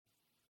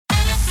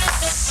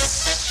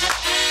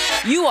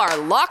You are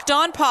Locked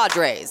On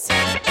Padres,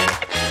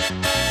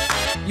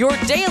 your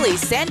daily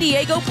San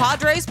Diego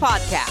Padres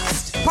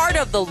podcast. Part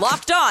of the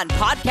Locked On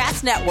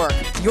Podcast Network,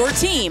 your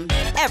team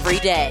every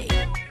day.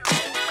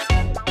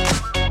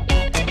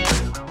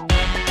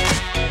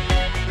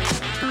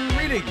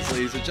 Greetings,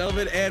 ladies and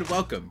gentlemen, and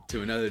welcome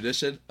to another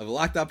edition of the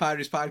Locked On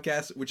Padres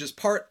podcast, which is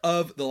part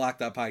of the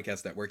Locked On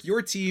Podcast Network,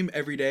 your team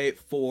every day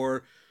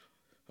for...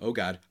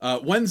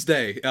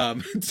 Wednesday,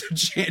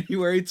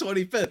 January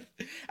 25th.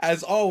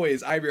 As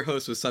always, I'm your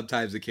host with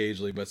sometimes,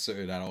 occasionally, but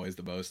certainly not always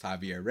the most,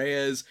 Javier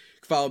Reyes.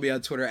 You can follow me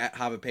on Twitter at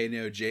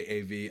Javapeno,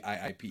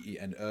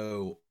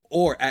 Javiipeno,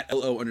 or at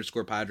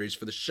LO_Padres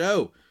for the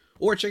show.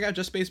 Or check out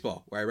Just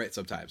Baseball, where I write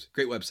sometimes.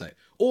 Great website.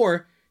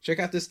 Or check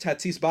out this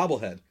Tatis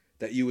bobblehead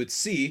that you would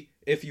see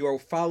if you are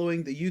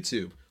following the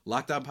YouTube.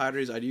 Locked On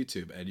Padres on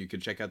YouTube, and you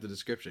can check out the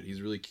description.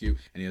 He's really cute,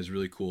 and he has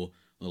really cool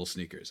little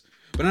sneakers.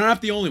 But I'm not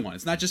the only one.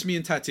 It's not just me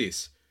and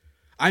Tatis.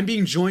 I'm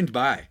being joined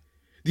by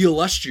the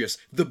illustrious,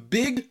 the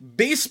big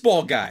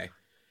baseball guy,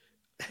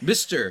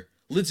 Mr.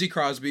 Lindsey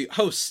Crosby,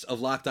 host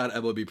of Locked On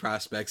MLB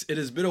Prospects. It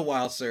has been a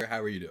while, sir. How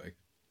are you doing?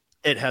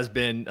 It has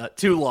been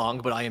too long,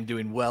 but I am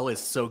doing well.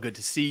 It's so good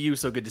to see you.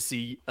 So good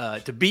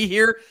to be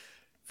here.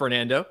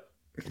 Fernando,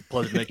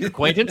 pleasure to make your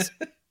acquaintance.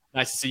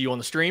 Nice to see you on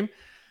the stream.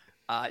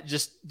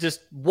 Just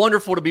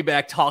wonderful to be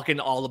back talking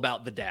all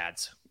about the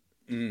dads.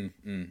 I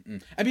mean,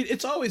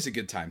 it's always a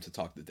good time to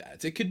talk to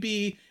dads. It could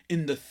be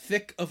in the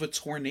thick of a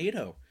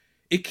tornado.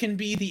 It can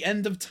be the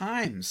end of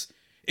times.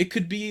 It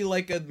could be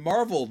like a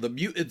Marvel. The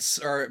mutants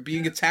are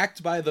being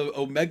attacked by the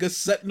Omega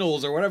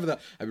Sentinels or whatever.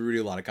 I've been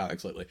reading a lot of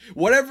comics lately.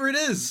 Whatever it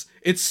is,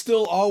 it's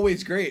still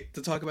always great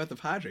to talk about the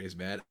Padres,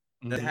 man.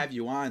 Mm-hmm. To have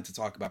you on to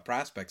talk about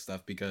prospect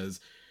stuff because,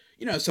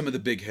 you know, some of the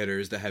big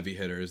hitters, the heavy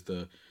hitters,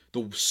 the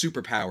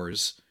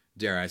superpowers,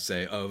 dare I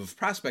say, of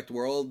prospect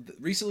world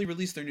recently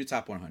released their new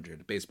top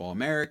 100. Baseball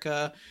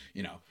America,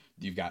 you know,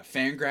 you've got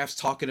Fangraphs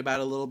talking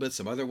about it a little bit,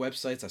 some other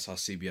websites. I saw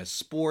CBS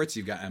Sports,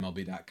 you've got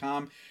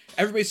MLB.com.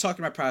 Everybody's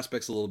talking about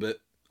prospects a little bit,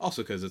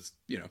 also because it's,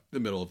 you know, the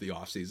middle of the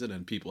offseason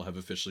and people have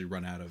officially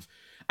run out of...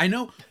 I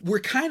know we're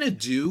kind of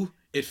due,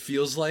 it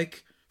feels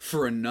like,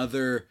 for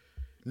another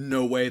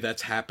no way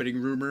that's happening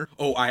rumor.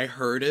 Oh, I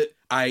heard it,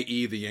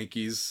 i.e. the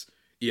Yankees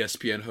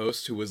ESPN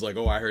host who was like,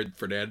 oh, I heard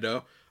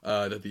Fernando...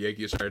 that the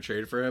Yankees trying to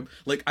trade for him.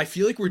 Like, I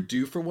feel like we're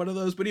due for one of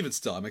those, but even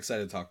still, I'm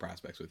excited to talk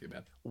prospects with you,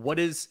 man.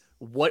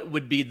 What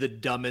would be the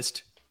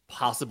dumbest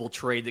possible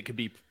trade that could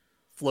be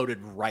floated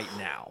right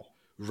now?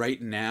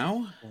 Right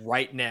now?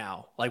 Right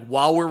now. Like,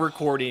 while we're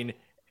recording,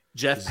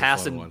 Jeff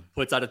Passan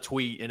puts out a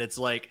tweet, and it's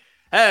like,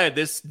 hey,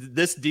 this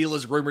deal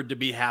is rumored to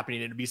be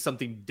happening. It'd be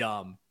something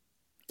dumb.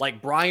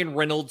 Like Brian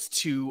Reynolds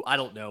to, I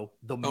don't know,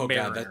 the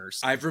Mariners.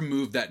 God, I've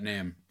removed that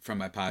name from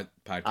my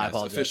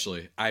podcast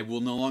officially. I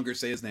will no longer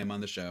say his name on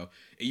the show.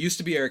 It used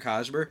to be Eric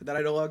Hosmer that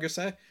I no longer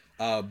say,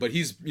 but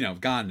he's, you know,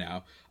 gone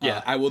now.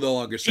 Yeah, I will no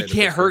longer say. He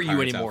can't hurt you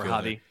anymore,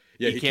 Javi.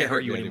 Yeah, he can't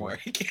hurt you anymore.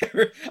 He can't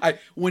hurt.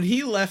 When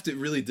he left, it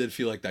really did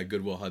feel like that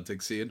Good Will Hunting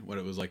scene when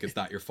it was like, it's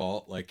not your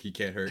fault. Like, he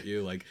can't hurt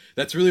you. Like,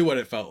 that's really what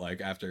it felt like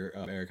after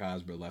Eric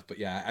Hosmer left. But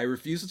yeah, I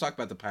refuse to talk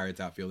about the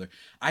Pirates outfielder.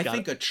 I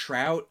think a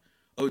Trout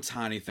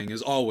Ohtani thing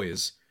is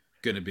always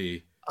going to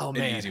be an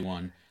easy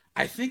one.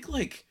 I think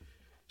like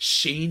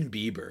Shane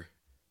Bieber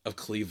of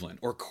Cleveland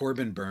or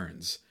Corbin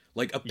Burns,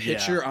 like a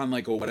pitcher on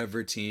like a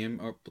whatever team,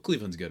 or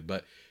Cleveland's good,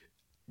 but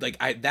like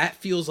that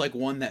feels like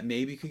one that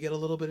maybe could get a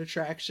little bit of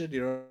traction.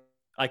 You know,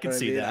 I can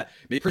see that.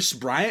 Maybe Chris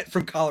Bryant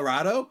from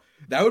Colorado.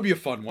 That would be a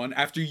fun one.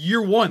 After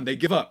year one, they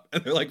give up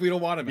and they're like, we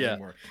don't want him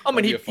anymore. I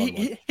mean,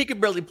 he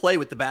could barely play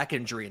with the back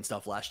injury and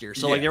stuff last year.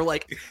 So like they're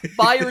like,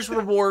 buyer's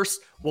remorse.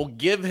 We'll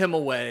give him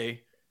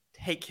away.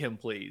 Take him,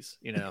 please.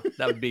 You know,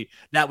 that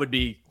would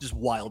be just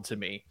wild to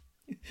me.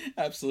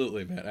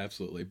 Absolutely, man.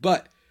 Absolutely.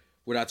 But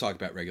we're not talking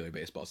about regular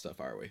baseball stuff,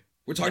 are we?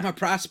 We're talking about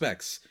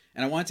prospects.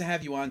 And I want to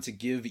have you on to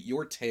give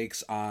your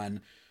takes on,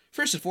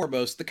 first and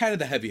foremost, the kind of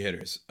the heavy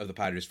hitters of the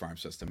Padres farm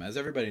system. As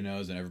everybody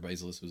knows, and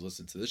everybody's who's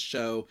listened to this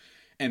show,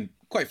 and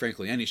quite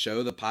frankly, any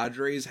show, the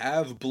Padres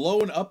have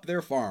blown up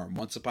their farm.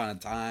 Once upon a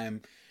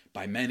time,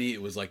 by many,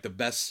 it was like the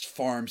best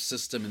farm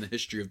system in the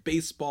history of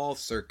baseball,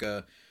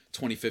 circa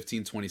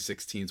 2015,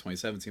 2016,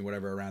 2017,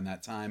 whatever, around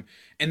that time.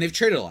 And they've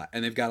traded a lot,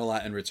 and they've got a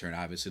lot in return,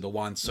 obviously. The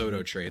Juan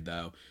Soto trade,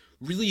 though,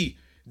 really,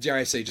 dare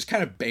I say, just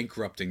kind of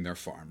bankrupting their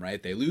farm,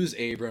 right? They lose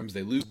Abrams,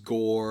 they lose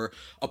Gore,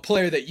 a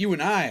player that you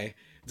and I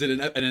did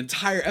an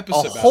entire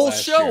episode about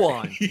last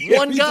year.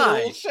 One guy.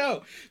 A whole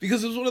show,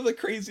 because it was one of the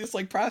craziest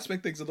like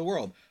prospect things in the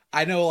world.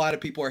 I know a lot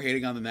of people are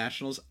hating on the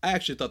Nationals. I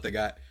actually thought they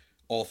got,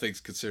 all things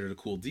considered, a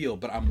cool deal,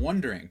 but I'm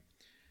wondering,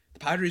 the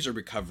Padres are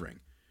recovering.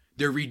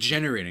 They're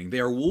regenerating. They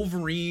are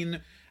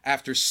Wolverine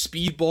after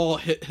Speedball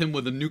hit him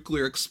with a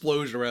nuclear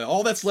explosion.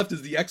 All that's left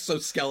is the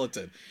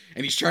exoskeleton,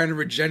 and he's trying to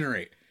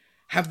regenerate.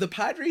 Have the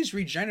Padres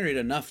regenerated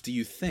enough, do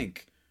you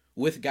think,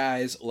 with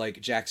guys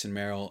like Jackson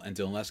Merrill and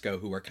Dylan Lesko,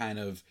 who are kind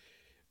of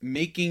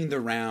making the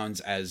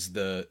rounds as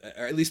or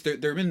at least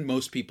they're in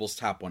most people's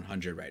top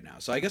 100 right now.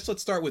 So I guess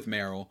let's start with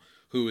Merrill,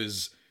 who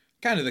is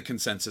kind of the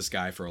consensus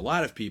guy for a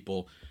lot of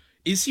people.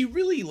 is he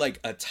really like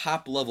a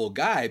top level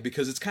guy?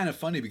 Because it's kind of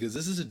funny because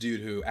this is a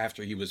dude who,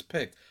 after he was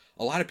picked,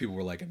 a lot of people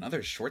were like,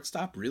 another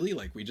shortstop? Really?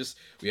 Like we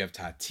have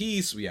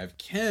Tatis, we have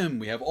Kim,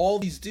 we have all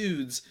these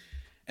dudes,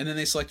 and then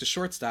they select a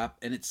shortstop,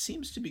 and it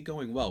seems to be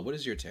going well. What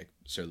is your take,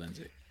 Sir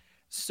Lindsay?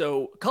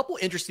 So a couple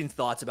interesting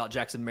thoughts about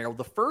Jackson Merrill.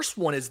 The first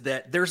one is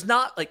that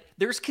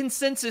there's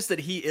consensus that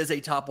he is a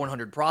top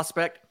 100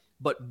 prospect,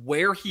 but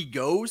where he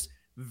goes,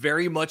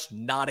 very much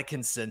not a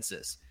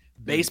consensus.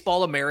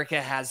 Baseball America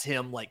has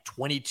him like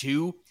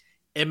 22.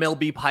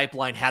 MLB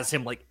Pipeline has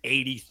him like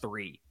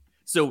 83.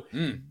 So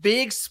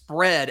big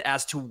spread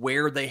as to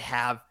where they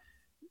have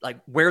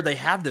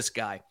this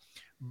guy.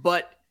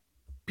 But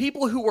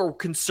people who are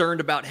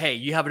concerned about, hey,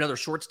 you have another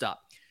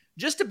shortstop.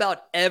 Just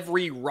about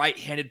every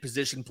right-handed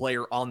position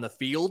player on the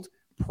field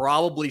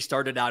probably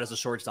started out as a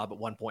shortstop at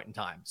one point in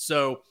time.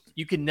 So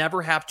you can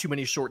never have too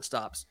many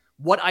shortstops.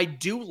 What I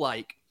do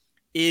like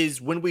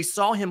is when we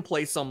saw him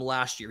play some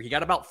last year, he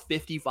got about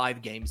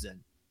 55 games in.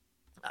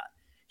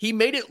 He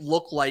made it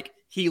look like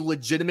he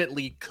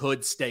legitimately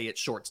could stay at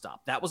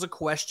shortstop. That was a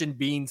question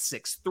being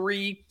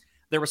 6'3".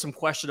 There was some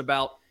question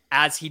about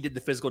as he did the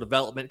physical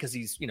development because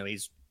he's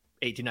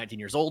 18, 19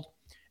 years old.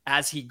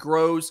 As he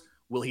grows,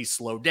 will he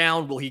slow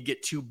down? Will he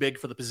get too big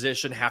for the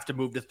position, have to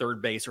move to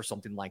third base or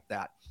something like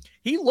that?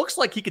 He looks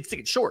like he could stick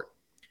it short.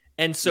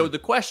 And so the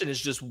question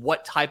is just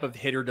what type of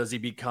hitter does he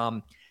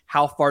become?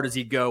 How far does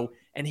he go?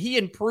 And he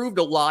improved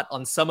a lot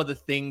on some of the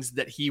things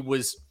that he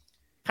was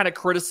kind of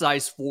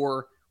criticized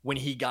for when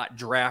he got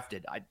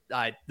drafted.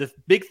 The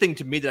big thing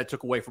to me that I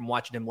took away from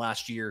watching him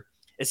last year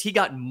is he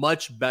got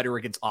much better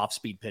against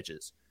off-speed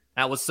pitches.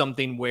 That was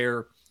something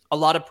where a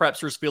lot of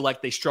prepsters feel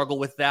like they struggle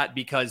with that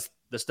because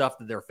the stuff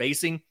that they're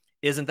facing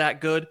isn't that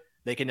good.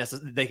 They can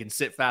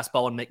sit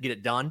fastball and get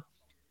it done.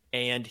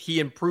 And he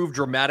improved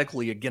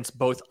dramatically against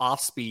both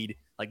off-speed,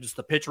 like just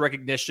the pitch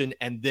recognition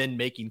and then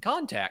making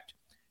contact,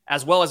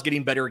 as well as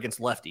getting better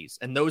against lefties.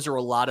 And those are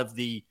a lot of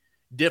the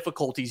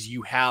difficulties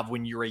you have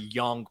when you're a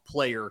young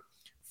player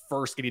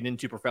first getting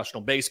into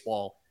professional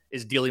baseball,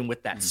 is dealing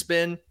with that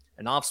spin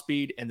and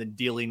off-speed and then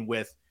dealing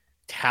with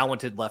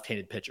talented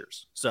left-handed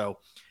pitchers. So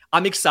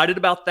I'm excited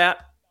about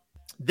that.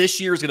 This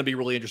year is going to be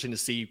really interesting to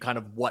see kind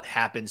of what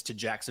happens to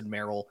Jackson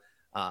Merrill.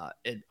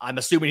 And I'm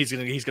assuming he's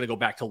going to go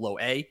back to low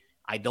A.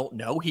 I don't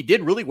know. He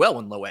did really well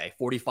in low A,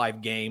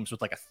 45 games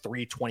with like a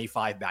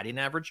 325 batting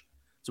average.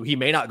 So he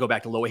may not go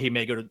back to low A. He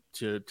may go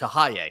to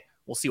high A.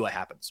 We'll see what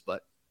happens.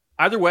 But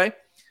either way,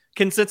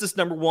 consensus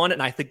number one,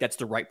 and I think that's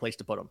the right place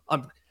to put him.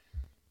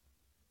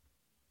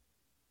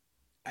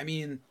 I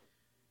mean,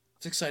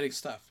 it's exciting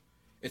stuff.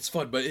 It's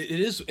fun, but it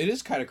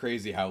is kind of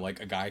crazy how like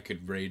a guy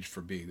could range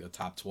from being a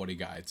top 20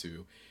 guy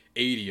to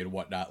 80 and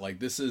whatnot. Like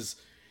this is,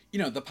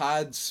 the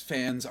Pods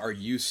fans are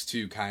used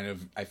to kind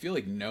of, I feel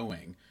like,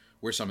 knowing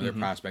where some of their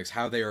prospects,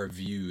 how they are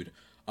viewed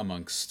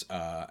amongst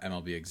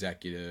MLB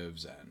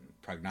executives and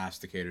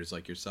prognosticators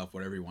like yourself,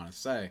 whatever you want to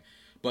say.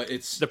 But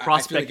it's the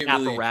prospect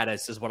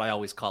apparatus is what I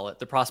always call it.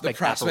 The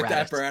prospect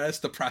apparatus,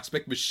 the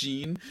prospect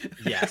machine.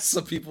 Yes.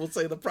 Some people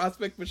say the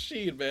prospect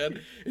machine,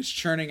 man. It's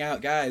churning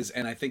out guys.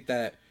 And I think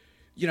that,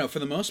 for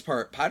the most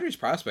part, Padres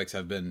prospects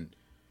have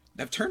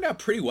turned out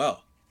pretty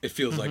well, it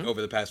feels like,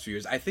 over the past few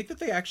years. I think that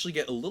they actually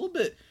get a little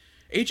bit,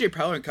 AJ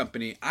Preller and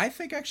company, I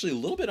think actually a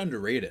little bit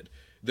underrated,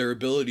 their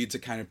ability to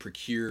kind of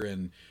procure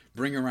and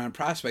bring around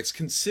prospects,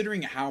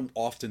 considering how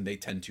often they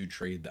tend to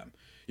trade them.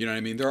 You know what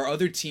I mean? There are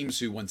other teams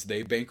who, once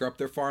they bankrupt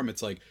their farm,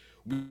 it's like,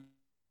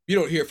 you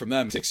don't hear from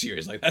them in 6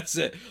 years. Like, that's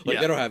it. Like,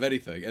 They don't have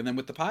anything. And then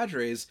with the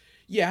Padres,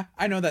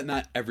 I know that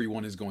not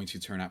everyone is going to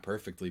turn out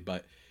perfectly,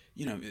 but,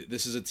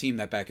 this is a team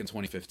that back in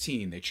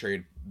 2015, they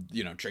trade,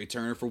 Trey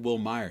Turner for Will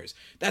Myers.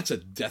 That's a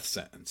death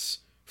sentence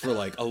for,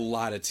 like, a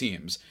lot of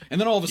teams. And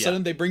then all of a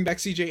sudden, they bring back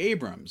C.J.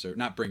 Abrams. Or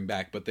not bring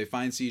back, but they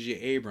find C.J.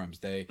 Abrams.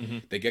 They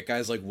get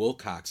guys like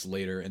Wilcox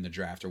later in the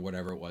draft or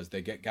whatever it was.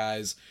 They get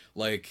guys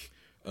like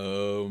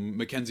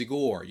Mackenzie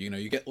Gore.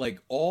 You get like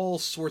all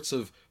sorts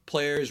of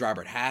players,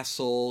 Robert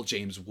Hassel,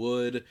 James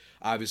Wood,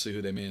 obviously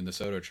who they made in the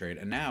Soto trade,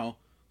 and now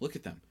look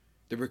at them,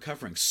 they're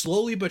recovering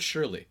slowly but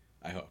surely.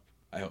 I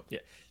hope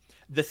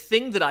the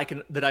thing that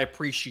I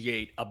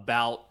appreciate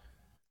about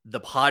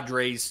the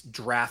Padres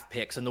draft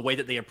picks and the way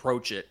that they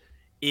approach it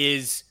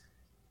is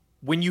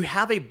when you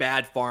have a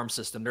bad farm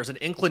system, there's an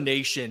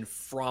inclination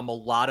from a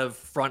lot of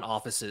front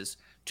offices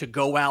to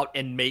go out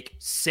and make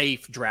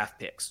safe draft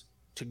picks,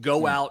 to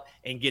go out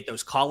and get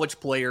those college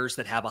players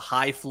that have a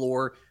high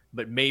floor,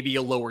 but maybe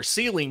a lower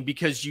ceiling,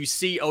 because you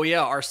see,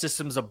 our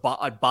system's a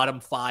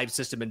bottom 5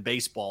 system in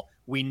baseball.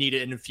 We need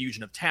an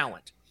infusion of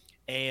talent.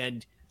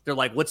 And they're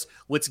like,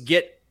 let's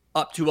get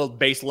up to a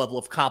base level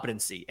of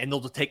competency, and they'll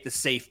take the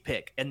safe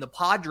pick. And the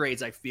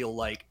Padres, I feel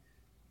like,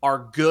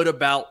 are good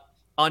about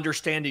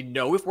understanding,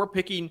 if we're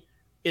picking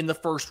in the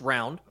first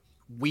round,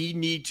 we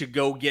need to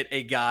go get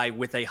a guy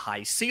with a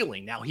high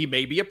ceiling. Now, he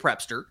may be a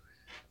prepster,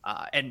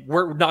 and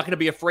we're not going to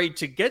be afraid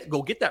to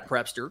go get that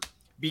prepster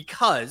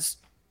because,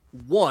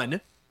 one,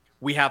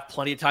 we have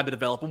plenty of time to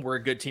develop him. We're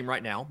a good team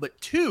right now. But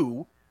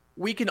two,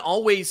 we can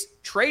always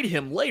trade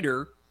him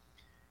later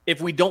if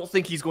we don't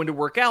think he's going to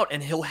work out,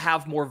 and he'll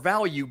have more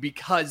value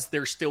because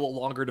there's still a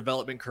longer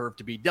development curve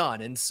to be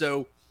done. And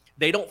so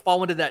they don't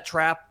fall into that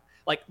trap.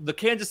 Like the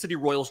Kansas City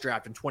Royals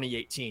draft in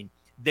 2018,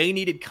 they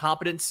needed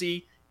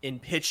competency in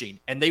pitching,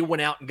 and they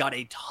went out and got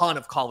a ton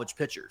of college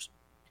pitchers.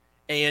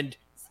 And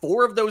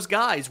 4 of those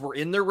guys were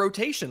in their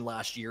rotation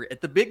last year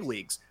at the big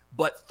leagues,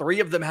 but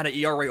 3 of them had an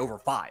ERA over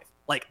 5.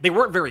 Like, they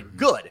weren't very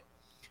good.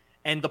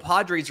 And the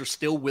Padres are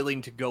still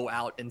willing to go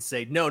out and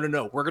say, no,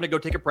 we're going to go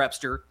take a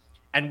prepster.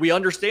 And we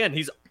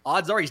understand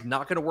odds are he's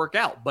not going to work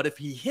out. But if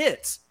he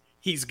hits,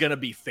 he's going to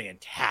be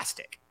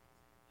fantastic.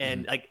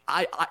 And like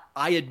I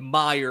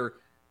admire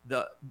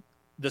the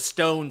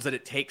stones that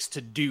it takes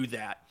to do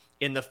that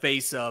in the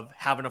face of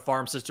having a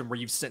farm system where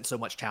you've sent so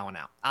much talent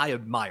out. I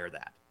admire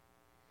that.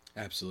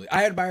 Absolutely.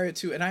 I admire it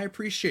too, and I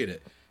appreciate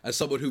it. As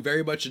someone who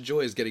very much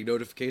enjoys getting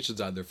notifications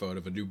on their phone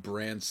of a new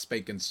brand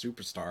spanking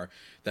superstar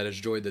that has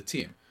joined the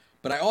team.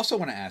 But I also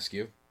want to ask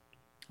you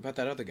about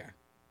that other guy,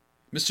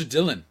 Mr.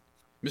 Dylan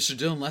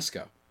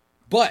Lesko.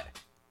 But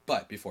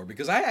before,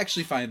 because I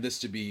actually find this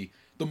to be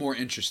the more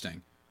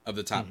interesting of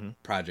the top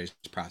projects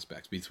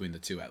prospects between the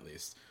two at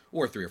least,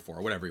 or 3 or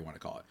 4, whatever you want to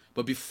call it.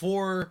 But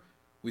before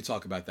we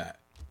talk about that,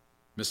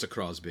 Mr.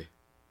 Crosby.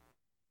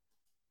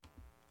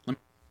 I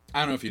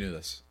don't know if you knew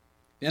this.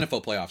 The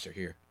NFL playoffs are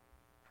here.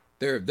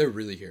 They're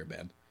really here,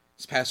 man.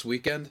 This past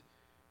weekend,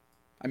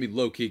 I mean,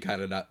 low-key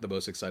kind of not the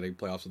most exciting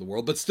playoffs in the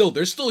world, but still,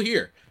 they're still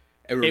here.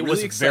 And we're it really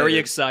was excited. Very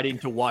exciting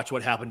to watch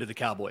what happened to the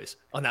Cowboys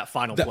on that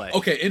final play.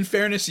 Okay, in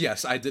fairness,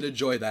 yes, I did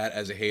enjoy that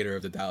as a hater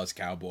of the Dallas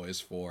Cowboys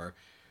for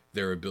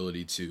their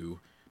ability to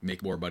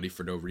make more money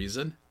for no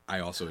reason. I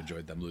also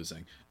enjoyed them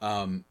losing.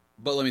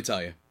 But let me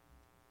tell you,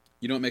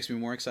 you know what makes me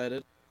more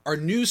excited? Our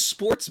new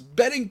sports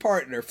betting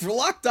partner for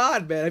Locked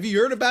On, man. Have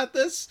you heard about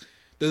this?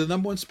 They're the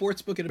number 1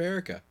 sports book in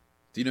America.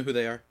 Do you know who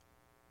they are?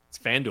 It's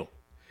FanDuel.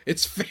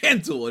 It's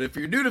FanDuel. And if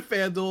you're new to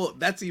FanDuel,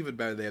 that's even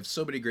better. They have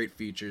so many great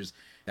features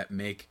that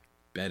make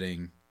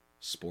betting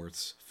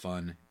sports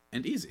fun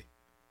and easy,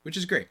 which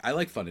is great. I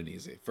like fun and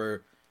easy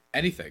for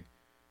anything.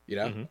 You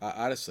know,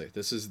 honestly,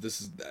 this is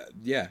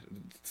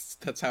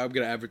that's how I'm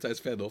going to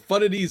advertise FanDuel.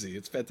 Fun and easy.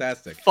 It's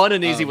fantastic. Fun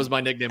and easy was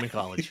my nickname in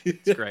college.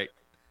 It's great.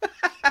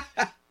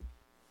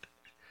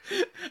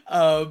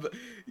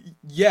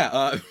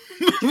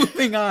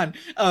 Moving on.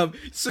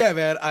 So yeah,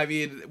 man, I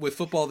mean, with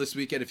football this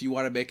weekend, if you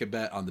want to make a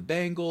bet on the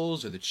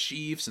Bengals or the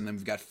Chiefs, and then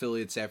we've got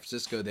Philly and San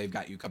Francisco, they've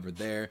got you covered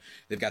there.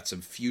 They've got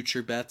some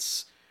future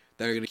bets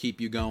that are going to keep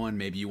you going.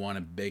 Maybe you want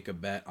to make a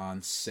bet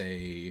on,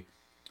 say,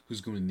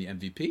 who's going to the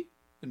MVP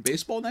in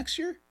baseball next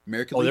year?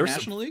 American League,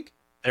 National League?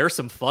 There are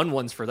some fun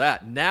ones for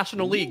that.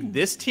 National League,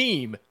 this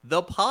team,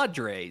 the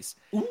Padres,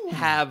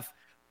 have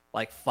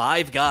like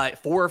 4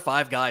 or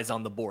 5 guys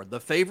on the board. The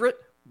favorite,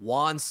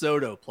 Juan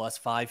Soto, plus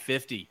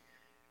 550.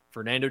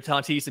 Fernando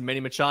Tatis and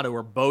Manny Machado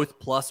are both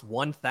plus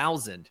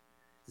 1,000.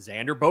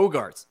 Xander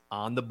Bogaerts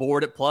on the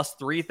board at plus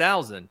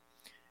 3,000.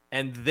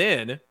 And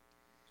then,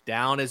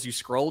 down as you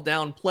scroll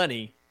down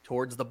plenty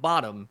towards the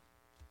bottom,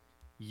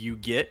 you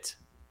get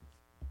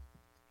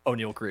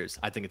Oneil Cruz.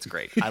 I think it's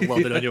great. I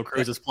love that Oneil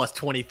Cruz is plus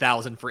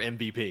 20,000 for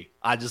MVP.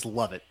 I just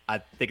love it. I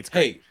think it's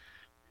great.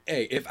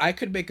 Hey, if I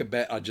could make a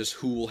bet on just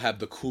who will have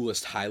the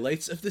coolest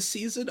highlights of the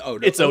season,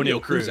 it's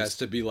Oneil Cruz. Has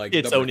to be like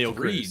it's Oneil 3,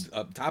 Cruz.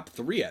 Top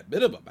 3 at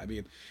minimum. I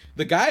mean,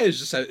 the guy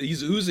is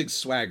he's oozing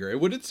swagger.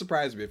 It wouldn't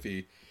surprise me if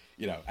he,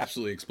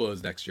 absolutely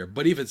explodes next year.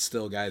 But even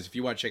still, guys, if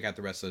you want to check out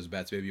the rest of those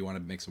bets, maybe you want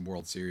to make some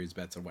World Series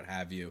bets and what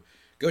have you,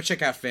 go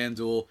check out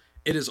FanDuel.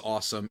 It is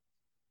awesome.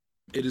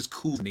 It is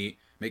cool and neat.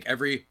 Make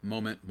every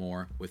moment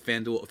more with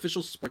FanDuel,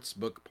 official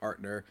sportsbook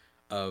partner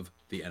of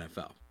the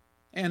NFL.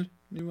 And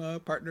new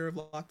partner of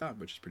Locked On,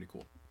 which is pretty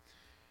cool.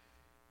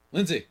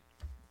 Lindsay,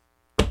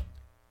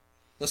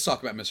 let's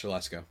talk about Mr.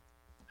 Lesko.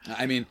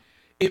 I mean,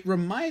 it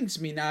reminds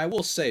me, now I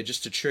will say,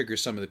 just to trigger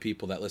some of the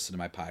people that listen to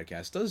my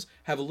podcast, does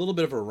have a little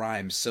bit of a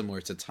rhyme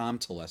similar to Tom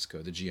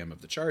Telesco, the GM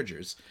of the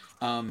Chargers.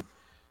 But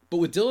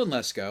with Dylan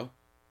Lesko,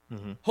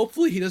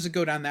 hopefully he doesn't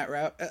go down that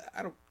route.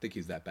 I don't think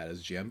he's that bad as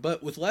a GM.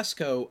 But with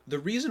Lesko, the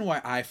reason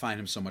why I find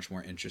him so much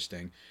more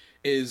interesting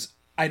is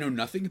I know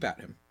nothing about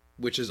him,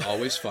 which is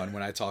always fun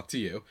when I talk to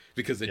you,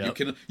 because then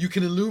you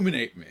can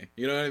illuminate me.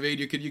 You know what I mean?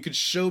 You can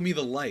show me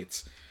the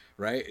lights,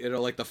 right?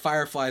 Like the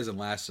Fireflies in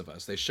Last of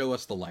Us. They show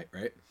us the light,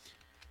 right?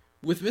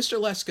 With Mr.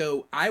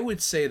 Lesko, I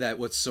would say that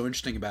what's so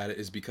interesting about it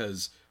is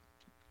because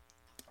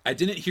I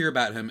didn't hear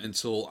about him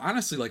until,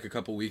 honestly, like a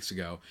couple weeks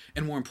ago.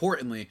 And more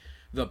importantly,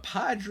 the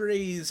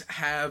Padres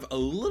have a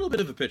little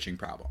bit of a pitching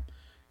problem.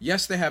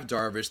 Yes, they have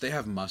Darvish, they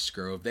have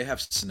Musgrove, they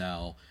have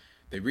Snell.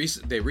 They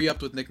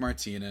re-upped with Nick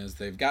Martinez.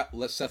 They've got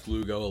Seth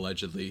Lugo,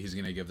 allegedly. He's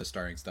going to give the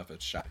starting stuff a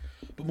shot.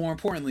 But more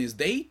importantly is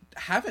they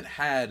haven't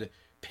had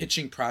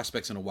pitching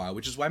prospects in a while,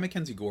 which is why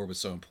Mackenzie Gore was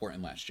so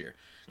important last year.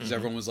 Because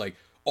everyone was like,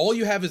 all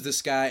you have is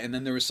this guy, and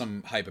then there was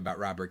some hype about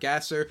Robert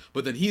Gasser,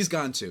 but then he's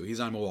gone too.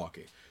 He's on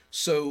Milwaukee.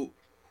 So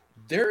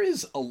there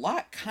is a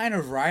lot kind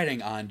of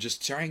riding on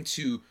just trying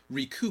to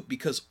recoup,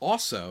 because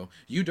also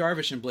Yu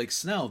Darvish and Blake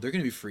Snell, they're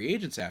going to be free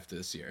agents after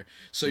this year.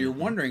 So you're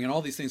wondering, and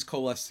all these things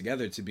coalesce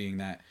together to being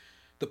that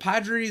the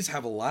Padres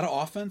have a lot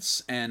of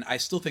offense, and I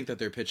still think that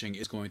their pitching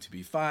is going to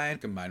be fine,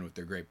 combined with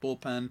their great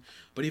bullpen.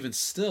 But even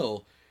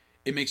still,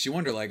 it makes you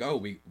wonder, like,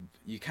 oh,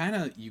 you kind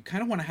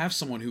of want to have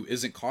someone who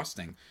isn't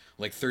costing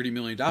like $30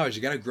 million.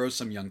 You got to grow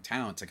some young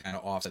talent to kind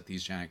of offset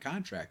these giant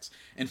contracts.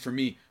 And for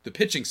me, the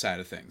pitching side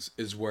of things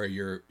is where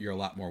you're a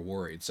lot more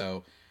worried.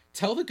 So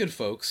tell the good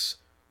folks,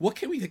 what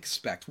can we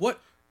expect?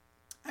 What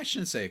I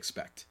shouldn't say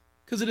expect,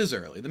 because it is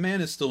early. The man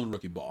is still in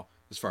rookie ball,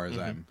 as far as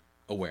I'm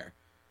aware.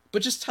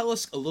 But just tell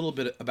us a little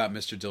bit about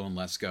Mr. Dylan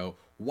Lesko.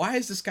 Why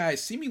is this guy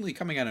seemingly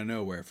coming out of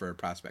nowhere for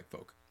prospect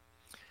folk?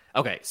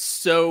 Okay,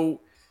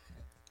 so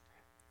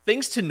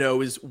things to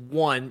know is,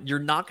 one, you're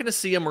not going to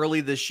see him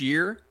early this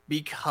year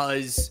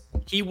because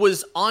he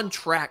was on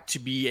track to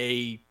be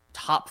a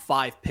top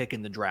 5 pick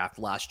in the draft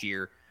last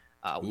year.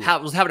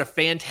 Had a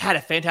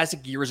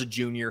fantastic year as a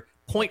junior,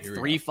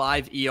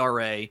 0.35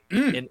 ERA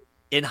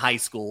in high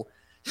school.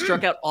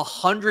 Struck out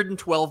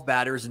 112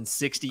 batters in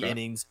 60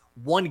 innings,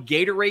 won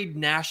Gatorade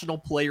National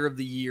Player of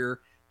the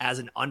Year as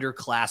an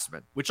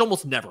underclassman, which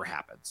almost never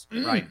happens,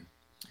 right?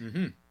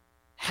 Mm-hmm.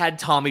 Had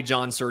Tommy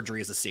John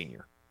surgery as a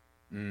senior.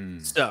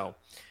 So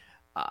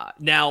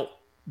now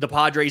the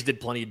Padres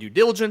did plenty of due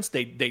diligence.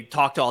 They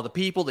talked to all the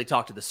people. They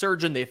talked to the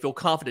surgeon. They feel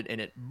confident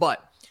in it.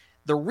 But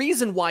the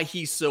reason why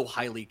he's so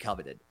highly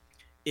coveted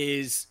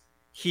is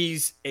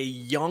he's a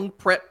young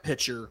prep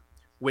pitcher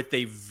with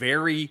a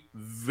very,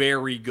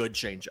 very good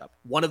changeup.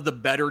 One of the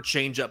better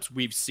changeups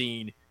we've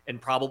seen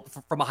and probably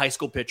from a high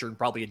school pitcher in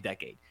probably a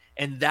decade.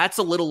 And that's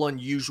a little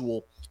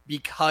unusual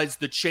because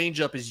the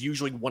changeup is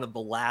usually one of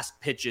the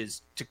last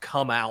pitches to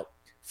come out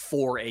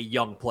for a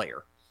young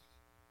player.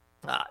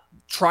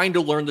 Trying to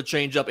learn the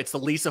changeup, it's the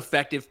least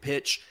effective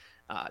pitch.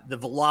 The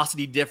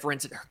velocity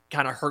difference, it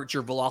kind of hurts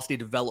your velocity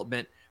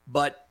development.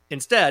 But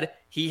instead,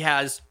 he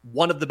has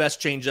one of the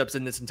best changeups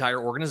in this entire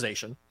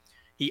organization.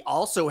 He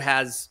also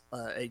has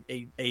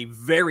a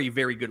very,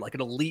 very good, like an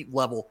elite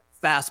level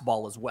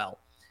fastball as well.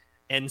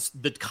 And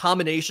the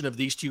combination of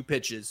these two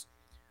pitches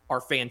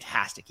are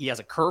fantastic. He has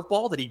a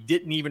curveball that he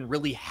didn't even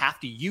really have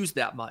to use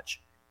that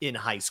much in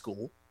high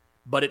school,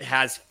 but it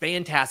has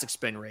fantastic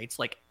spin rates,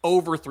 like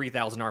over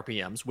 3,000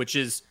 RPMs, which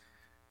is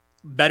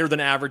better than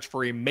average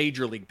for a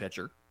major league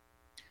pitcher.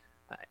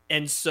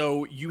 And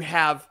so you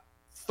have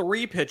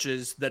 3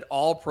 pitches that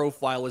all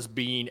profile as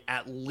being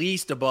at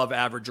least above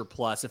average or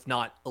plus, if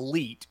not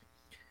elite.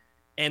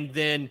 And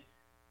then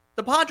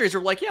the Padres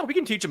are like, yeah, we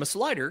can teach him a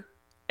slider.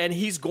 And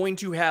he's going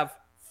to have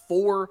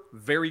 4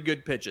 very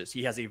good pitches.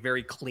 He has a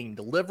very clean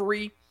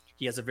delivery.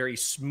 He has a very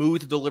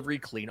smooth delivery,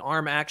 clean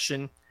arm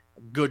action,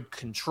 good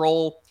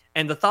control.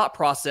 And the thought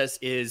process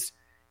is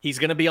he's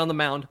going to be on the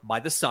mound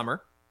by the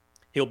summer.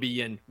 He'll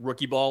be in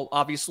rookie ball,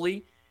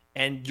 obviously.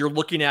 And you're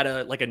looking at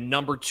a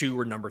number 2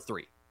 or number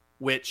 3,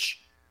 which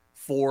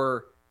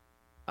for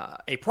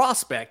a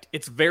prospect,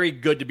 it's very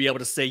good to be able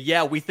to say,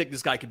 yeah, we think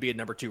this guy could be a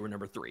number 2 or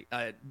number 3.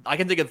 I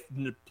can think of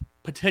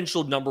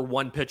potential number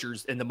 1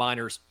 pitchers in the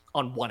minors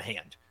on one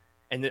hand.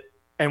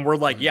 And we're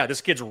like, yeah,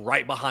 this kid's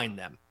right behind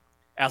them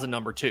as a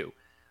number 2.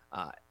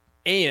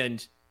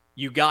 And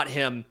you got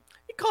him,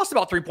 it cost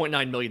about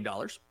 $3.9 million,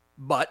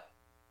 but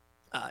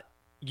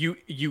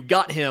you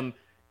got him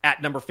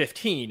at number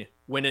 15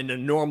 when in a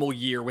normal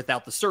year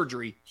without the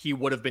surgery, he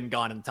would have been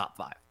gone in the top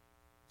 5.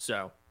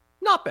 So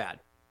not bad.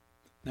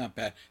 Not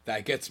bad.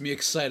 That gets me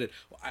excited.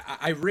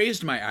 I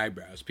raised my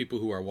eyebrows. People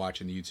who are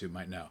watching the YouTube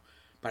might know.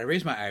 But I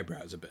raised my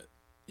eyebrows a bit,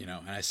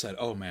 and I said,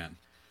 oh man,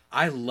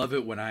 I love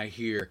it when I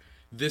hear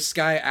this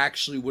guy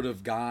actually would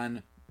have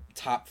gone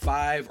top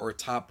 5 or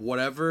top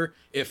whatever,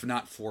 if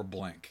not for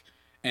blank.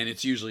 And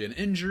it's usually an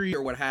injury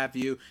or what have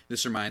you.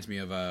 This reminds me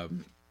of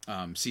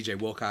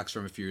CJ Wilcox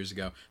from a few years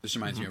ago. This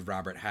reminds me of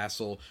Robert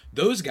Hassel.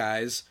 Those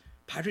guys,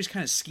 Padres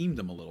kind of schemed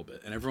them a little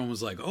bit. And everyone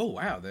was like, oh,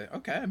 wow,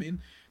 okay. I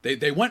mean,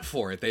 they went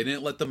for it. They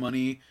didn't let the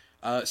money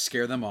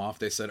scare them off.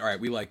 They said, all right,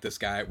 we like this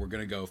guy. We're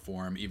going to go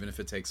for him, even if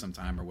it takes some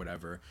time or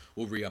whatever.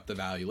 We'll re-up the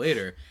value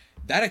later.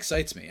 That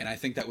excites me. And I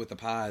think that with the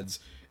Pods,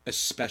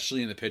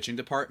 especially in the pitching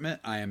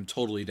department, I am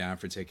totally down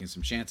for taking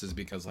some chances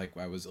because, like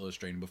I was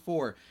illustrating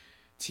before,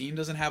 team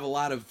doesn't have a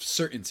lot of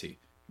certainty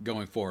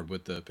going forward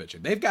with the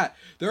pitching. They've got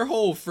their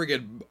whole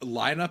friggin'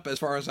 lineup, as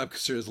far as I'm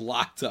concerned, is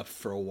locked up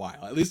for a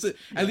while. At least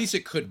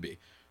it could be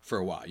for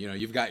a while.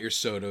 You've got your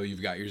Soto,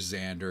 you've got your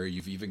Xander,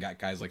 you've even got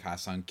guys like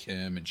Hassan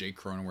Kim and Jake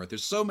Cronenworth.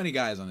 There's so many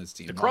guys on this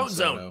team. The Crone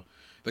Zone.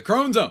 The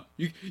Crone Zone.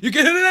 You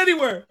can hit it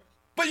anywhere,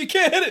 but you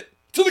can't hit it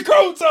to the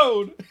Crone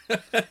Zone.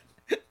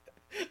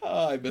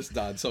 Oh, I miss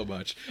Don so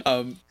much.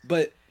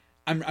 But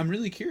I'm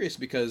really curious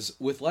because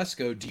with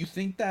Lesko, do you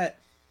think that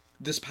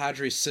this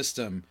Padres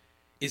system,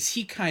 is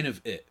he kind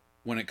of it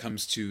when it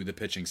comes to the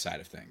pitching side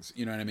of things?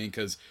 You know what I mean?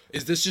 Because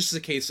is this just a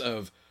case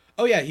of,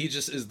 oh yeah, he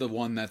just is the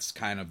one that's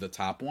kind of the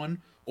top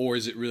one? Or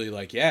is it really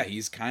like, yeah,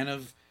 he's kind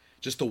of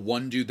just the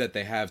one dude that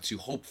they have to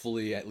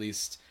hopefully, at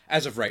least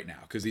as of right now,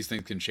 because these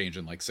things can change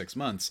in like 6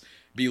 months,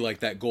 be like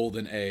that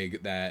golden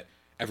egg that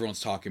everyone's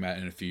talking about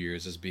in a few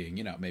years as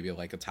being, maybe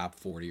like a top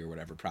 40 or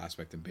whatever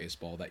prospect in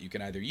baseball that you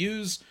can either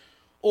use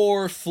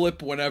or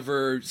flip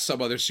whenever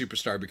some other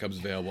superstar becomes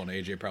available and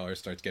AJ Preller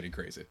starts getting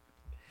crazy.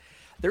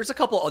 There's a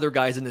couple other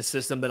guys in this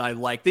system that I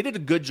like. They did a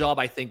good job,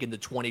 I think, in the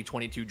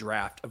 2022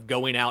 draft of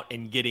going out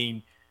and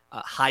getting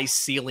high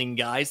ceiling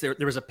guys. There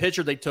was a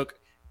pitcher they took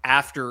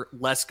after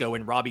Lesko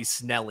and Robbie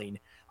Snelling,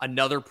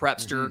 another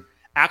prepster,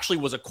 actually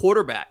was a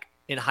quarterback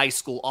in high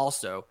school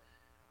also.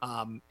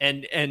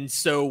 And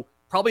so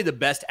probably the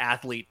best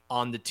athlete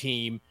on the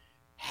team,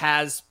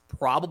 has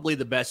probably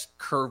the best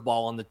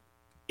curveball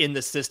in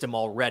the system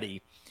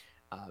already.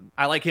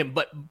 I like him,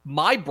 but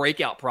my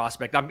breakout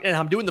prospect,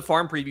 I'm doing the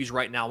farm previews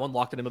right now on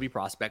Locked On MLB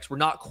Prospects. We're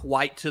not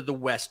quite to the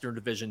Western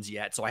divisions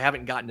yet, so I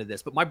haven't gotten to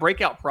this, but my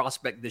breakout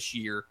prospect this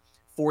year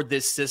for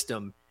this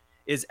system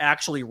is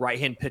actually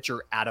right-hand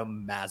pitcher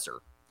Adam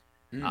Mazur.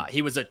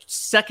 He was a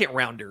second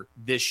rounder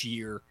this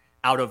year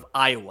out of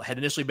Iowa, had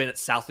initially been at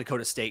South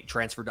Dakota State,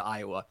 transferred to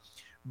Iowa,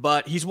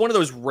 but he's one of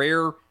those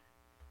rare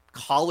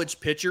college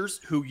pitchers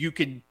who you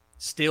can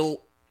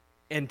still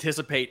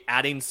anticipate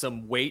adding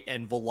some weight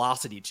and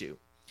velocity to.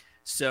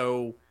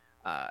 So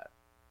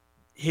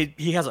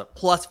he has a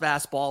plus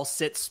fastball,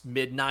 sits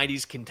mid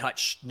 90s, can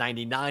touch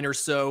 99 or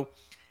so.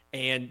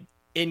 And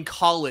in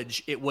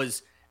college, it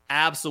was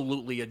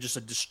absolutely just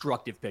a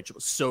destructive pitch. It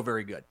was so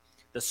very good.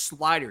 The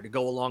slider to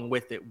go along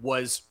with it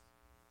was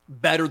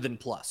better than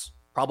plus,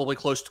 probably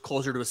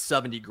closer to a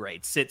 70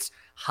 grade. Sits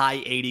high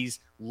 80s,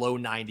 low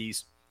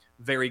 90s,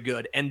 very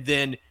good. And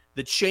then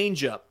the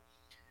changeup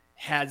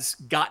has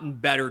gotten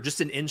better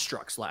just in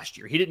instructs last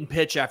year. He didn't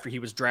pitch after he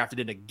was drafted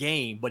in a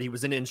game, but he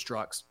was in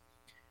instructs.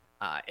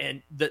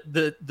 And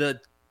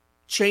the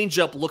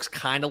changeup looks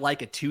kind of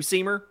like a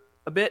two-seamer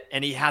a bit,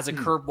 and he has a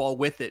curveball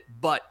with it.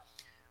 But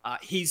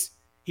he's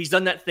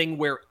done that thing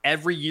where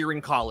every year in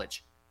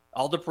college,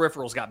 all the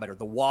peripherals got better.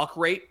 The walk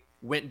rate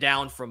went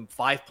down from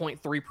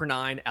 5.3 per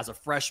nine as a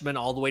freshman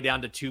all the way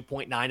down to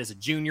 2.9 as a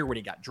junior when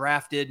he got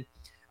drafted.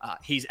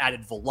 He's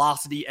added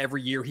velocity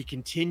every year. He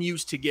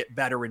continues to get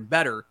better and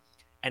better.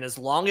 And as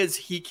long as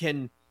he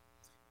can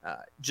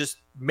just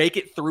make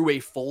it through a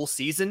full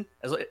season,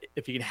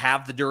 if he can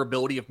have the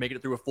durability of making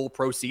it through a full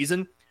pro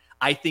season,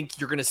 I think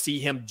you're going to see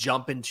him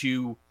jump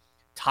into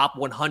top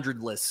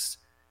 100 lists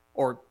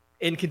or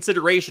in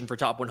consideration for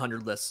top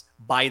 100 lists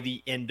by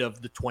the end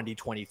of the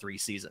 2023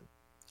 season.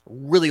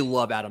 Really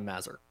love Adam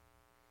Mazur.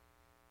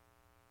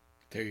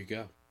 There you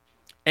go.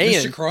 And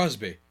Mr.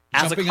 Crosby.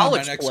 As a college on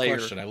my next player,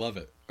 question. I love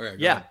it. All right,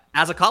 yeah,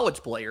 as a college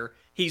player,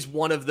 he's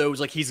one of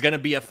those, like, he's going to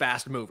be a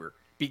fast mover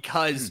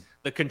because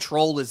the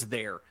control is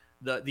there.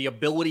 The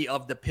ability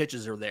of the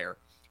pitches are there.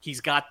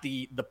 He's got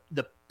the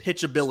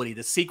pitch ability,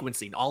 the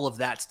sequencing, all of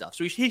that stuff.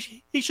 So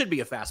he should be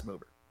a fast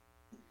mover.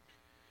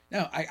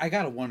 Now, I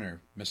got to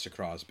wonder, Mr.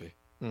 Crosby,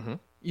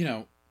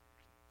 Mm-hmm.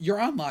 You're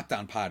on Locked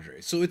On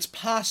Padres, so it's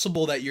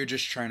possible that you're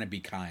just trying to be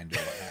kind or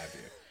what have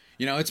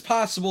you. It's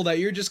possible that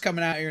you're just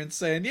coming out here and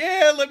saying,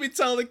 yeah, let me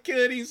tell the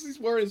kid he's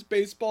wearing his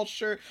baseball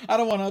shirt. I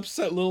don't want to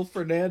upset little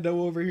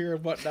Fernando over here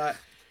and whatnot.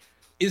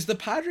 Is the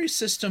Padres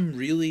system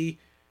really,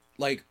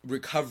 like,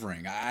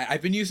 recovering?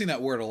 I've been using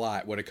that word a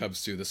lot when it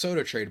comes to the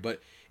Soto trade,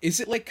 but is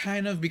it like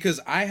kind of, because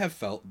I have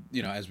felt,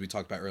 as we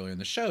talked about earlier in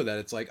the show, that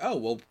it's like, oh,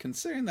 well,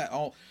 considering that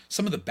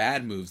some of the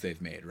bad moves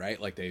they've made,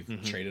 right? Like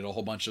they've traded a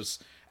whole bunch of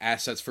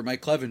assets for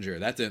Mike Clevinger.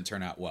 That didn't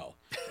turn out well,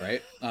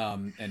 right?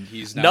 And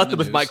he's now nothing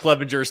with Mike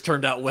Clevinger's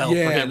turned out well for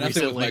him nothing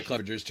recently. with Mike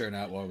Clevinger's turned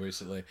out well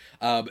recently.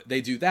 They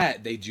do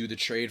that. They do the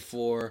trade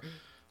for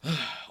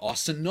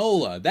Austin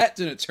Nola. That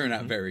didn't turn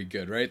out very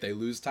good, right? They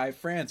lose Ty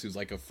France, who's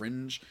like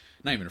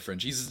not even a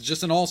fringe. He's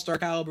just an all-star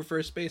caliber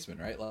first baseman,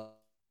 right?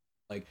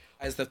 Like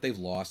guys that they've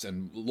lost,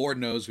 and Lord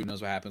knows who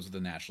knows what happens with the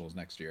Nationals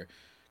next year.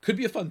 Could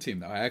be a fun team,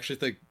 though. I actually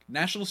think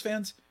Nationals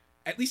fans,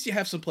 at least you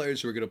have some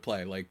players who are going to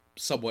play like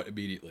somewhat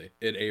immediately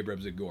in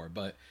Abrams and Gore.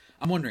 But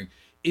I'm wondering,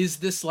 is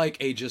this like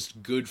a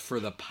just good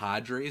for the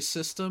Padres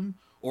system,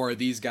 or are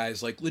these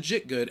guys like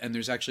legit good and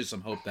there's actually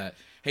some hope that,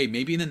 hey,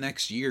 maybe in the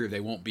next year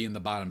they won't be in the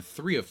bottom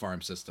 3 of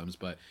farm systems,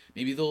 but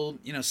maybe they'll,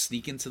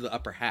 sneak into the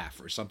upper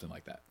half or something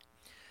like that?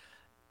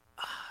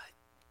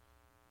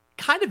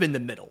 Kind of in the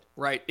middle,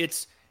 right?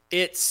 It's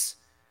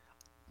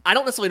I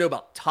don't necessarily know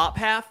about top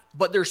half,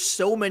 but there's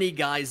so many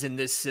guys in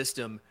this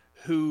system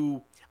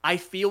who I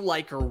feel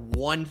like are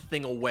one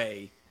thing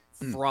away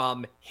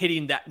from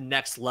hitting that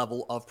next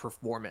level of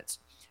performance.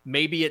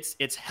 Maybe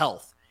it's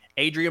health.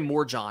 Adrian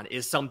Morjon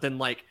is something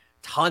like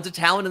tons of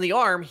talent in the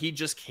arm. He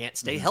just can't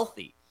stay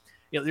healthy.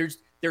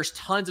 There's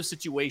tons of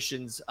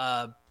situations.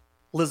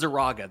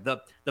 Lizarraga,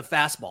 the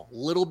fastball, a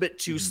little bit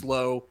too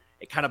slow.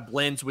 It kind of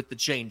blends with the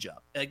changeup.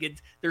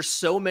 There's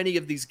so many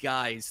of these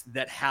guys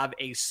that have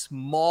a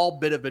small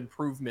bit of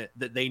improvement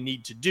that they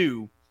need to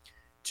do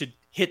to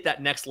hit that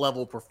next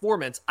level of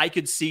performance. I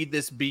could see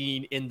this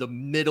being in the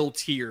middle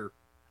tier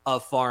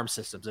of farm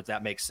systems, if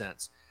that makes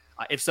sense.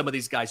 If some of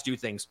these guys do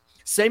things.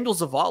 Samuel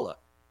Zavala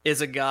is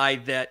a guy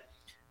that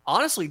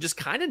honestly just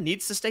kind of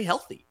needs to stay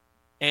healthy.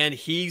 And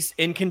he's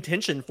in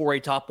contention for a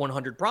top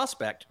 100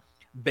 prospect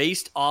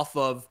based off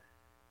of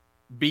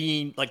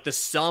being like the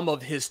sum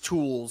of his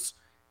tools,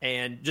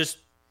 and just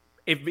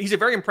if he's a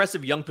very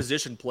impressive young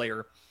position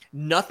player.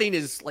 nothing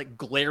is like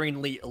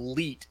glaringly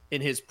elite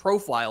in his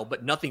profile,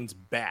 but nothing's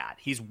bad.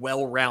 He's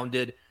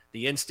well-rounded.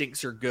 The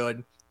instincts are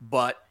good,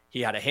 but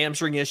he had a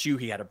hamstring issue.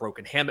 He had a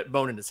broken hamate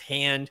bone in his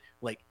hand.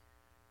 Like,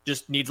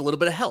 just needs a little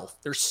bit of health.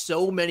 There's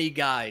so many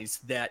guys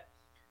that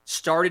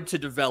started to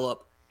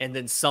develop and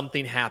then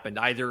something happened.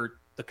 Either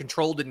the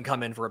control didn't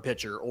come in for a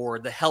pitcher or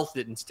the health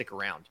didn't stick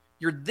around.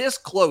 You're this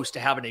close to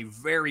having a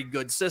very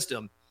good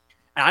system.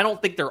 And I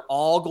don't think they're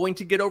all going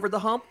to get over the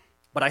hump,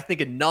 but I think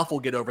enough will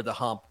get over the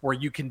hump where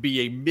you can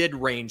be a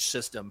mid-range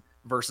system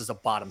versus a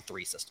bottom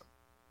 3 system.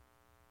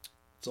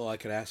 That's all I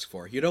could ask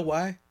for. You know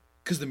why?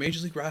 Because the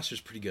Major League roster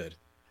is pretty good.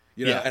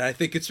 You know, and I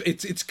think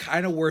it's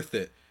kind of worth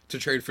it to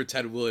trade for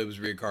Ted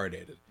Williams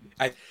reincarnated.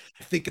 I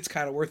think it's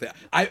kind of worth it.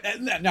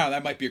 Now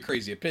that might be a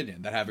crazy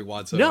opinion that having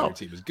Juan Soto on your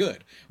team is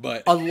good,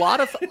 but a lot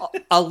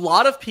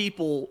of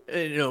people,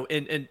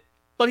 and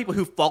people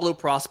who follow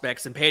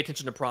prospects and pay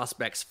attention to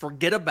prospects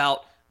forget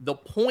about the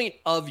point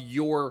of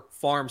your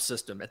farm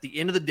system. At the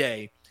end of the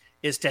day,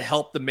 is to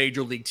help the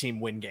major league team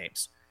win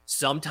games.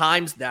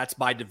 Sometimes that's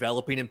by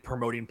developing and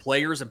promoting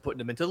players and putting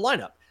them into the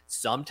lineup.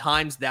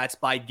 Sometimes that's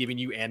by giving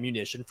you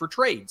ammunition for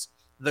trades.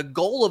 The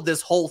goal of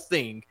this whole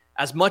thing,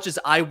 as much as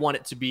I want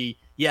it to be,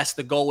 yes,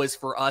 the goal is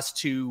for us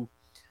to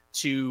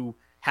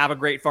have a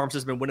great farm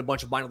system and win a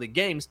bunch of minor league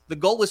games. The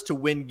goal is to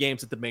win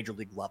games at the major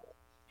league level.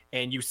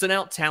 And you send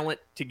out talent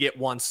to get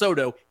Juan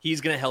Soto,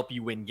 he's going to help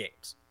you win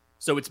games.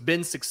 So it's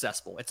been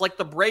successful. It's like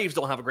the Braves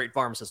don't have a great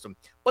farm system,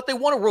 but they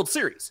won a World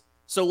Series.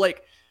 So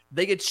like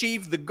they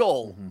achieved the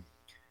goal. Mm-hmm.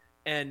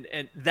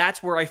 And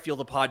that's where I feel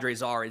the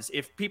Padres are, is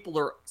if people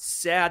are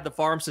sad the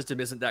farm system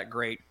isn't that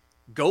great,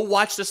 go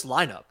watch this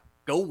lineup.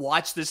 Go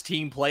watch this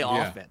team play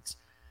offense.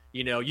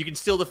 You know, you can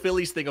steal the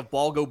Phillies thing of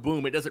ball go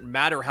boom. It doesn't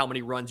matter how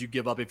many runs you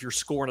give up if you're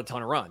scoring a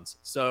ton of runs.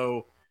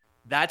 So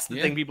that's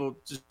the thing. People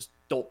just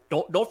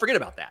don't forget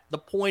about that. The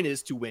point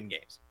is to win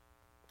games.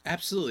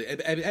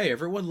 Absolutely. Hey,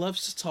 everyone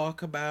loves to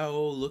talk about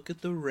look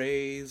at the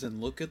Rays and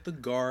look at the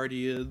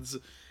Guardians.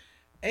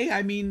 Hey,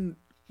 I mean,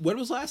 when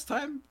was last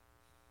time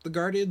the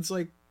Guardians,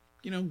 won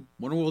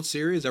a World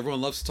Series? Everyone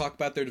loves to talk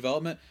about their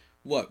development.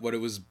 What it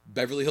was,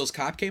 Beverly Hills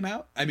Cop came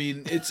out? I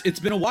mean, it's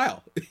been a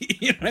while.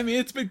 You know what I mean?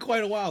 It's been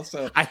quite a while.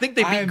 So I think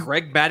they beat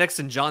Greg Maddux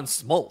and John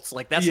Smoltz.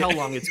 Like, that's how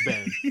long it's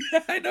been.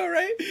 Yeah, I know,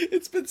 right?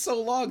 It's been so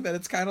long that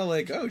it's kind of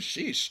like, oh,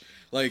 sheesh.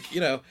 Like,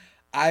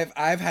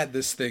 I've had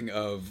this thing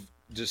of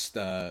just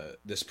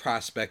this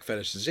prospect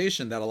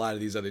fetishization that a lot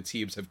of these other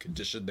teams have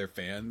conditioned their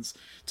fans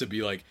to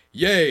be like,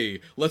 yay,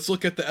 let's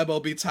look at the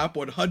MLB Top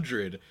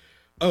 100.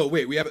 Oh,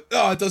 wait, it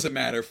doesn't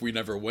matter if we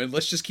never win.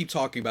 Let's just keep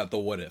talking about the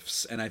what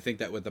ifs. And I think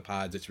that with the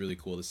Pods, it's really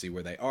cool to see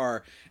where they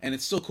are. And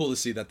it's still cool to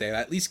see that they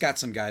at least got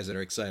some guys that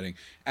are exciting.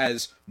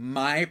 As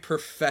my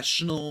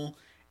professional,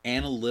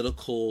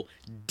 analytical,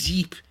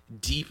 deep,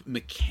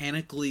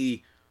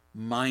 mechanically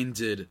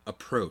minded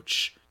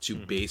approach to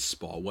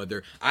baseball,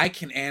 whether I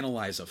can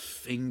analyze a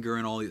finger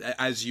and all these,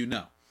 as you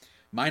know,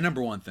 my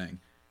number one thing,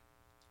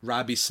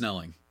 Robbie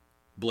Snelling,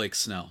 Blake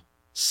Snell,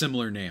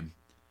 similar name.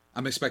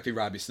 I'm expecting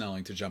Robbie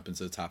Snelling to jump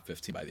into the top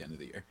 15 by the end of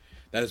the year.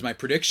 That is my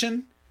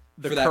prediction.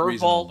 The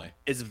curveball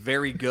is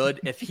very good.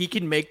 If he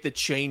can make the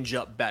change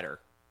up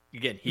better.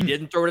 Again, he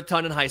didn't throw it a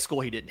ton in high school.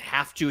 He didn't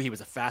have to. He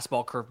was a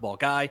fastball, curveball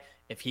guy.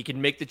 If he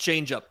can make the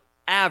change up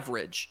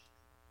average,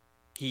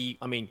 he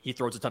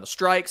throws a ton of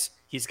strikes.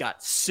 He's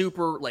got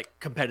super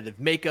competitive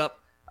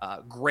makeup,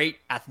 great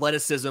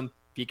athleticism.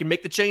 If he can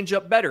make the change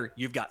up better,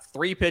 you've got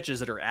 3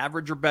 pitches that are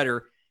average or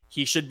better.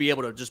 He should be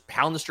able to just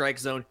pound the strike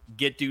zone,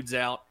 get dudes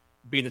out,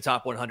 be in the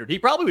top 100. He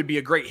probably would be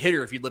a great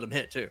hitter if you'd let him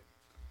hit too.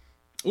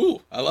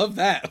 Ooh, I love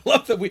that. I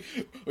love that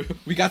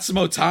we got some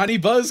Ohtani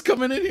buzz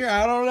coming in here.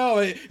 I don't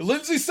know.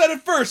 Lindsay said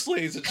it first,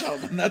 ladies and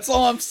gentlemen. That's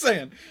all I'm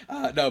saying.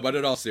 No, but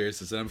in all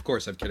seriousness, and of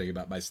course I'm kidding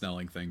about my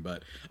Snelling thing,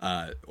 but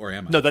or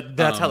am I? No,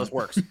 that's how this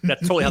works.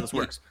 That's totally how this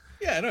works.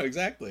 Yeah, no,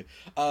 exactly.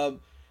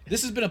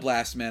 This has been a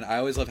blast, man. I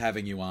always love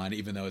having you on,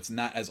 even though it's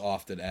not as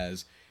often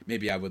as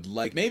maybe I would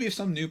like. Maybe if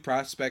some new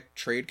prospect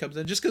trade comes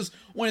in, just because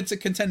when it's a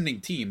contending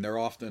team, they're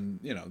often,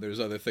 there's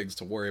other things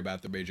to worry about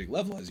at the major league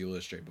level, as you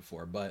illustrate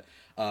before. But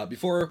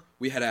before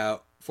we head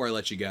out, before I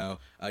let you go,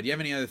 do you have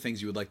any other things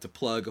you would like to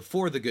plug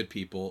for the good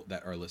people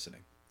that are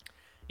listening?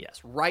 Yes.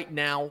 Right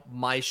now,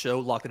 my show,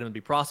 Locked On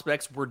MLB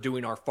Prospects, we're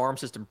doing our farm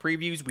system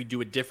previews. We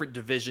do a different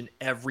division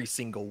every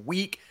single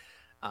week.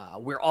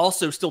 We're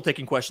also still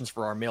taking questions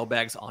for our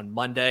mailbags on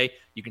Monday.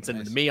 You can send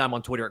them to me. I'm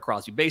on Twitter at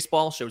Crosby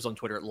Baseball. Show's on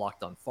Twitter at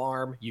Locked On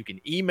Farm. You can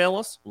email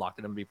us,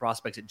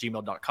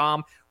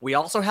 lockedonmlbprospects@gmail.com. We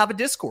also have a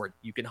Discord.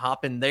 You can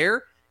hop in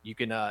there. You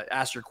can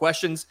ask your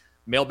questions.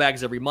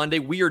 Mailbags every Monday.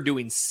 We are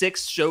doing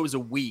 6 shows a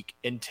week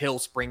until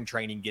spring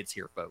training gets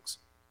here, folks.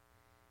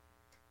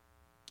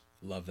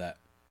 Love that.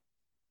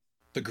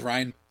 The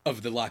grind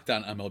of the Locked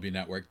On MLB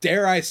Network.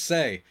 Dare I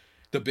say,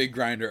 the big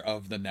grinder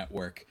of the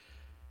network.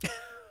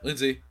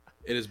 Lindsay,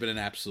 It has been an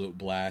absolute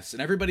blast.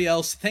 And everybody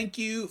else, thank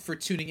you for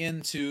tuning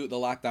in to the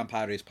Locked On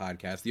Padres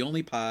podcast, the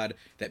only pod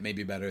that may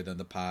be better than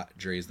the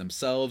Padres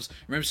themselves.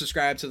 Remember to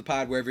subscribe to the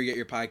pod wherever you get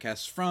your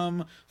podcasts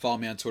from. Follow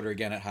me on Twitter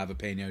again at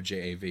Javapeno,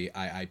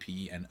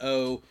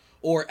 JAVIIPENO,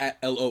 or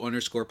at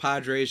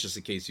LO_Padres, just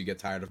in case you get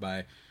tired of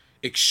my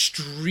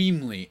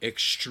extremely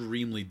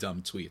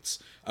dumb tweets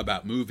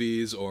about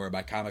movies or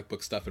about comic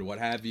book stuff and what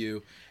have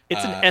you.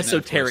 It's an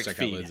esoteric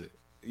feed.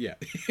 Yeah.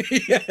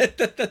 Yeah,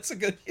 that's a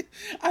good.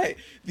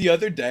 The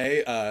other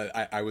day,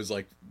 I was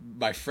like,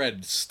 my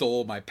friend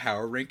stole my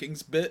power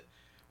rankings bit,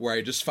 where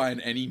I just find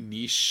any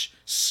niche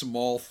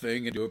small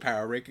thing and do a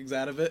power rankings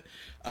out of it.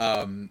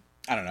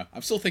 I don't know.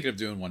 I'm still thinking of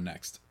doing one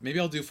next. Maybe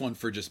I'll do one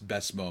for just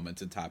best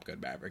moments in Top Gun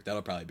Maverick.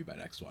 That'll probably be my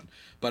next one.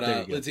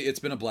 But Lindsay, it's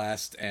been a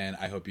blast, and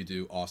I hope you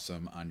do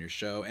awesome on your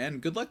show.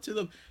 And good luck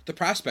to the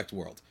prospect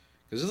world,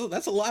 because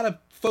that's a lot of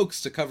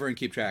folks to cover and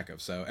keep track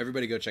of. So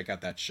everybody go check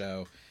out that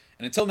show.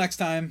 And until next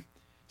time,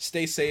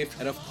 stay safe,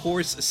 and of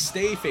course,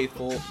 stay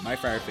faithful. My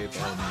Fire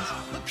Faithful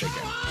homies. Take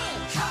care.